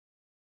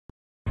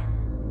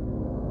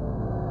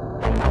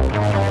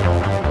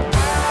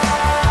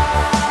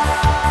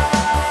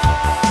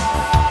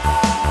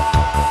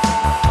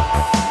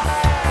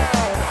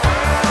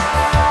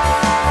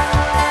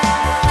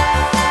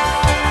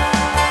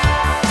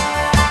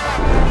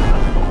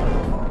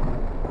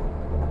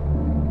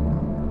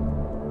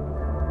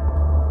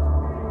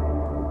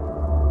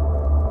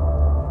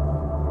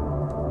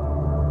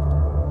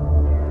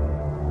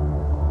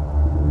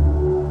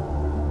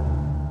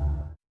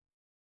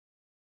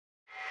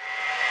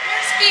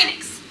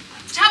Phoenix.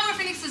 Tell me where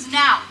Phoenix is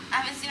now.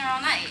 I haven't seen her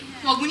all night.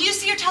 Well, when you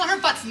see her, tell her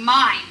butt's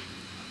mine.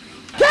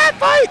 Cat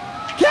fight!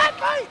 Cat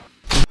fight!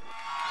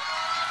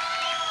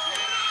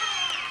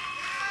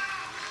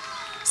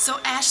 So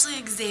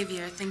Ashley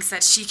Xavier thinks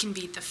that she can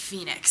beat the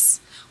Phoenix.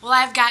 Well,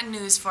 I've got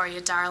news for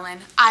you, darling.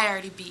 I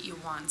already beat you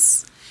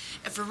once.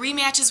 If a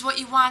rematch is what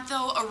you want,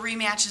 though, a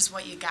rematch is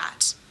what you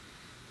got.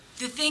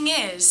 The thing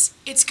is,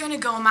 it's gonna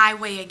go my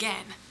way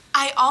again.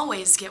 I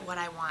always get what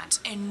I want,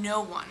 and no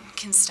one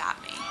can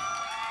stop me.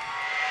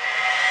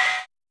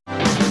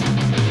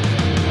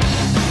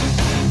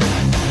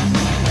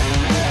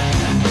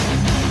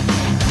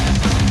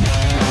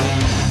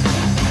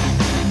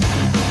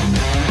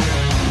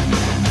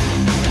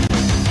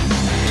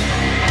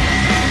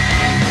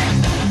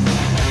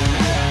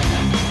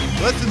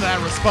 Listen to that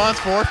response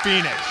for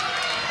Phoenix.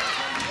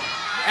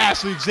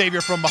 Ashley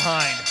Xavier from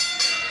behind.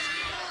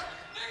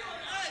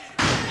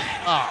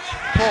 Oh,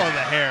 pull of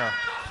the hair.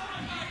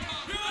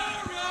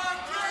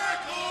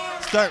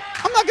 Start.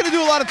 I'm not going to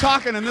do a lot of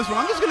talking in this one.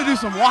 I'm just going to do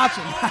some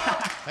watching.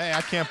 Hey,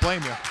 I can't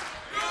blame you.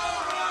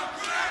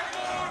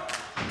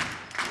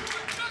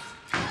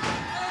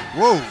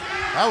 Whoa,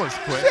 that was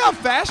quick. See how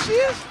fast she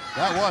is?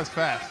 That was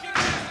fast.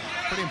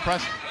 Pretty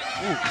impressive.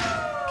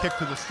 Ooh, kick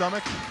to the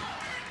stomach.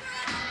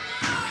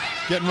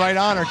 Getting right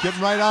on her, getting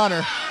right on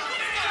her.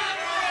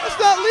 That's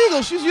not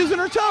legal. She's using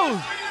her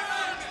toes.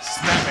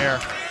 Snap air.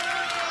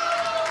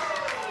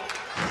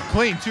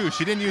 Clean, too.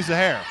 She didn't use the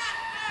hair.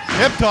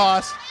 Hip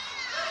toss.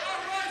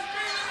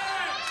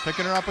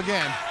 Picking her up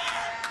again.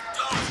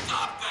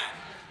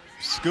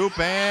 Scoop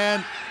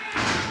and...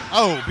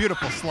 Oh,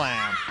 beautiful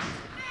slam.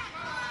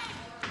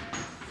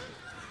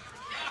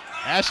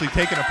 Ashley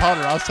taking a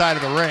powder outside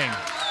of the ring.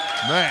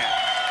 Man.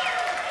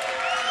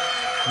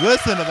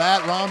 Listen to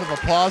that round of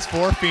applause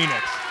for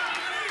Phoenix.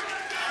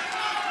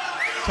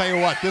 Tell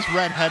you what, this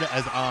redhead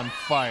is on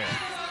fire.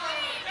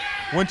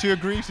 Wouldn't you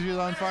agree she's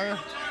on fire?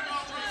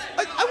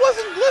 I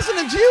wasn't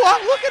listening to you.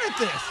 I'm looking at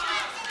this.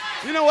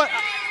 You know what?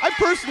 I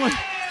personally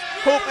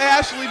hope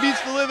Ashley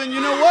beats the living,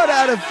 you know what,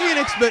 out of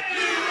Phoenix, but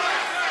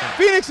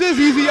Phoenix is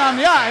easy on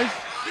the eyes.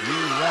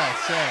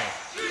 USA.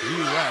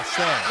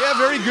 USA. Yeah,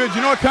 very good.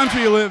 You know what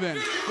country you live in.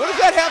 What does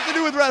that have to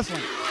do with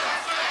wrestling?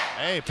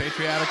 Hey,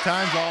 patriotic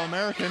times,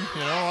 All-American.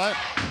 You know what?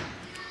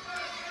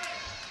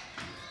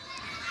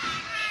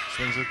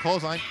 Swings her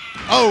clothesline.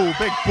 Oh,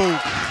 big boot.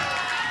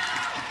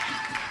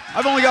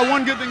 I've only got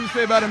one good thing to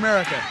say about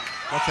America.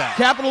 What's that?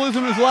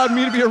 Capitalism has allowed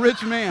me to be a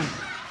rich man.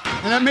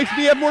 And that makes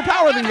me have more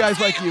power than guys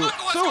like you.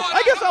 So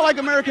I guess I like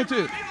America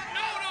too.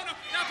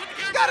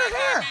 She's got her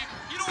hair.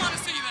 You don't want to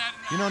see that.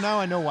 You know, now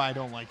I know why I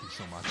don't like you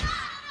so much.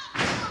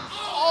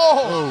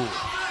 Oh.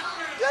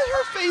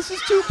 Her face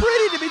is too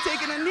pretty to be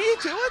taking a knee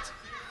to it.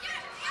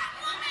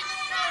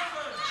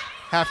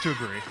 Have to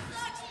agree.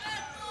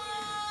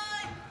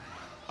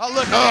 Oh,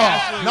 look at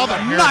Ashley. Another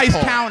hair nice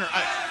pull. counter.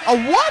 A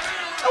what?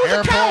 That was Hair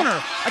a pull. counter.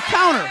 A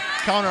counter.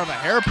 Counter of a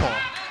hair pull.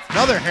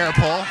 Another hair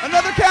pull.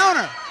 Another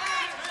counter.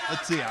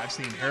 Let's see, I've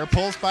seen hair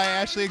pulls by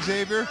Ashley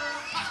Xavier.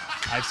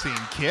 I've seen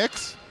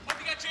kicks.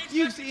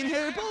 You've seen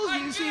hair pulls,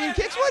 you've seen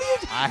kicks. What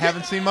do you? I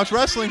haven't seen much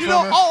wrestling You from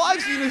know, her. all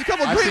I've seen is a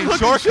couple I've great seen looking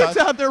shortcuts.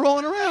 shits out there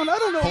rolling around. I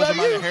don't know Pulls about him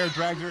out you. of hair,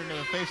 drags her into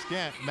the face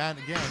again. Mat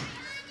again.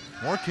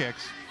 More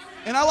kicks.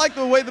 And I like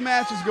the way the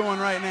match is going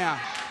right now.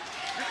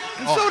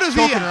 And Oh, so does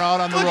choking Ian. her out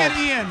on the Look at ropes.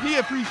 Ian. He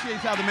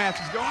appreciates how the match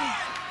is going.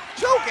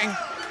 Choking?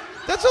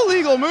 That's a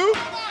legal move.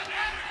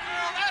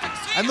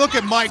 And look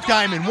at Mike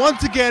Diamond.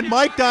 Once again,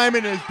 Mike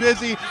Diamond is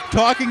busy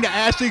talking to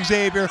Ashley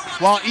Xavier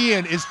while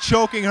Ian is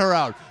choking her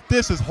out.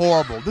 This is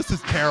horrible. This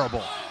is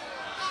terrible.